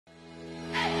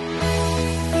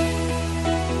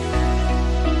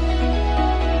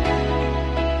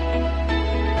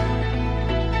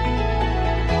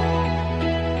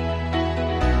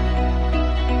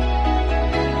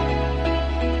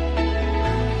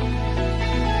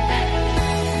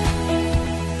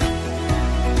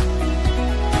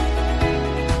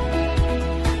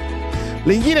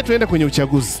Lingine tunaenda kwenye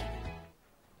uchaguzi.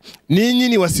 Ninyi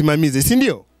ni wasimamizi, si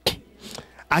ndio?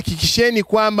 Hakikisheni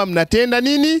kwamba mnatenda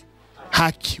nini?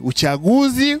 Haki.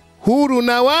 Uchaguzi huru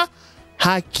na wa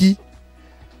haki.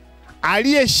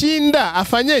 Aliyeshinda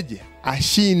afanyeje?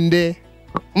 Ashinde.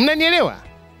 Mnanielewa?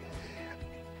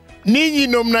 Ninyi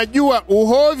ndo mnajua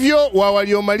uhovyo wa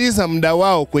waliomaliza muda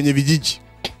wao kwenye vijiji.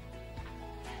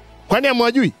 Kwani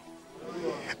hamwajui?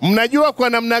 Mnajua kwa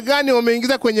namna gani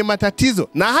wameingiza kwenye matatizo,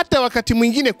 na hata wakati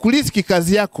mwingine kuliski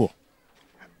kazi yako.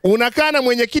 Unakaa na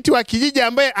mwenyekiti wa kijiji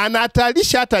ambaye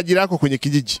anahatarisha hata ajira yako kwenye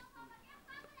kijiji.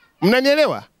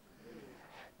 Mnanielewa?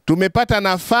 Tumepata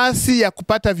nafasi ya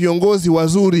kupata viongozi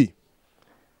wazuri.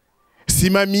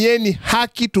 Simamieni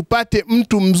haki tupate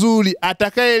mtu mzuri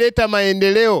atakayeleta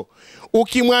maendeleo.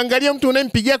 Ukimwangalia mtu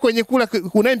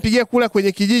unayempigia kula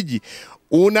kwenye kijiji,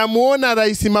 unamuona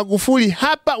Rais Magufuli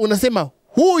hapa, unasema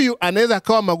huyu anaweza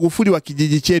akawa Magufuli wa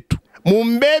kijiji chetu.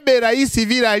 Mumbebe rais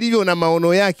vile alivyo na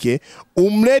maono yake,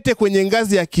 umlete kwenye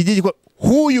ngazi ya kijiji.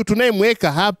 Huyu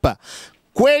tunayemweka hapa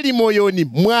kweli moyoni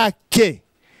mwake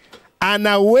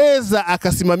anaweza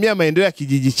akasimamia maendeleo ya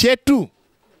kijiji chetu.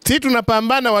 Sisi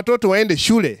tunapambana watoto waende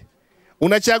shule.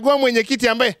 Unachagua mwenyekiti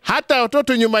ambaye hata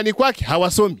watoto nyumbani kwake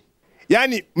hawasomi.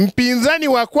 Yaani mpinzani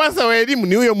wa kwanza wa elimu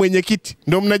ni huyo mwenyekiti.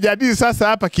 Ndio mnajadili sasa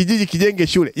hapa kijiji kijenge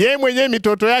shule. Yeye mwenyewe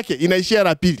mitoto yake inaishia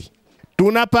la pili.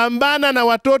 Tunapambana na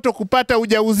watoto kupata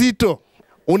ujauzito.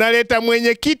 Unaleta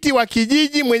mwenyekiti wa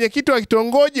kijiji, mwenyekiti wa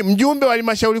kitongoji, mjumbe wa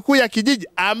halmashauri kuu ya kijiji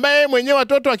ambaye mwenyewe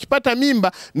watoto wakipata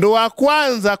mimba ndo wa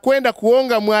kwanza kwenda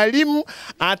kuonga mwalimu,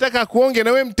 anataka kuonge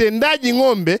na wewe mtendaji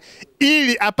ng'ombe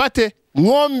ili apate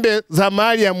ng'ombe za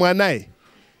mahali ya mwanae.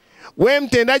 Wewe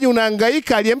mtendaji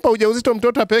unahangaika, aliyempa ujauzito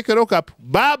mtoto apeleke lock up.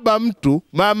 Baba mtu,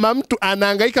 mama mtu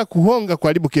anahangaika kuhonga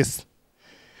kuharibu kesi.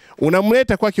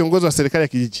 Unamleta kwa kiongozi wa serikali ya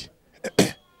kijiji.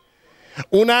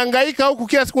 Unahangaika huku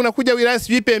kila siku unakuja wilaya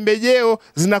sijui pembejeo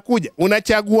zinakuja.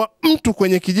 Unachagua mtu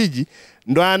kwenye kijiji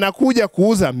ndo anakuja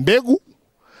kuuza mbegu,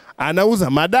 anauza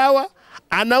madawa,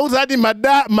 anauza hadi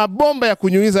mabomba ya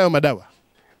kunyunyiza hayo madawa.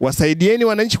 Wasaidieni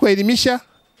wananchi kuelimisha,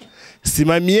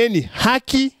 simamieni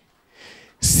haki.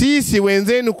 Sisi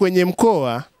wenzenu kwenye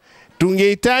mkoa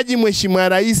tungehitaji Mheshimiwa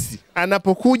Rais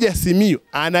anapokuja Simiyu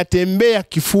anatembea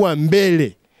kifua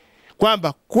mbele,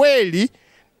 kwamba kweli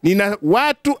nina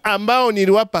watu ambao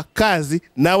niliwapa kazi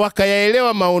na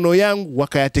wakayaelewa maono yangu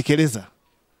wakayatekeleza.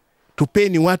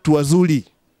 Tupeni watu wazuri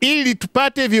ili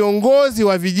tupate viongozi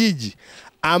wa vijiji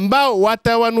ambao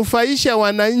watawanufaisha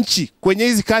wananchi kwenye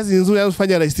hizi kazi nzuri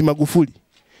anazofanya Rais Magufuli.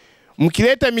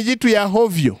 Mkileta mijitu ya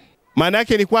hovyo, maana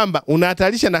yake ni kwamba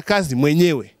unahatarisha na kazi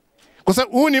mwenyewe. Kwa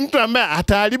sababu huyu ni mtu ambaye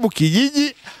ataharibu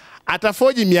kijiji,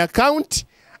 atafoji mi account,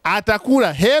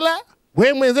 atakula hela.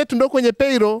 Wewe mwenzetu ndo kwenye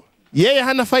payroll, yeye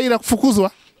hana faida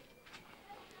kufukuzwa.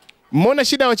 Mbona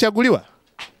shida wachaguliwa?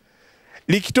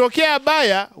 Likitokea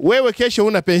baya, wewe kesho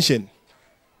una pension.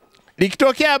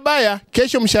 Likitokea baya,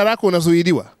 kesho mshahara wako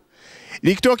unazuiliwa.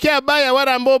 Likitokea baya,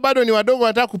 wale ambao bado ni wadogo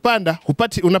wanataka kupanda,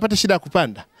 unapata shida ya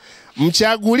kupanda.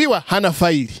 Mchaguliwa hana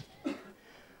faili.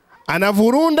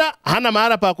 Anavurunda, hana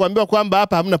mahala pa kuambiwa kwamba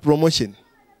hapa hamna promotion.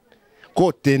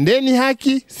 Kwa tendeni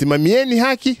haki, simamieni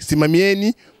haki,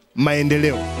 simamieni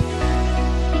maendeleo.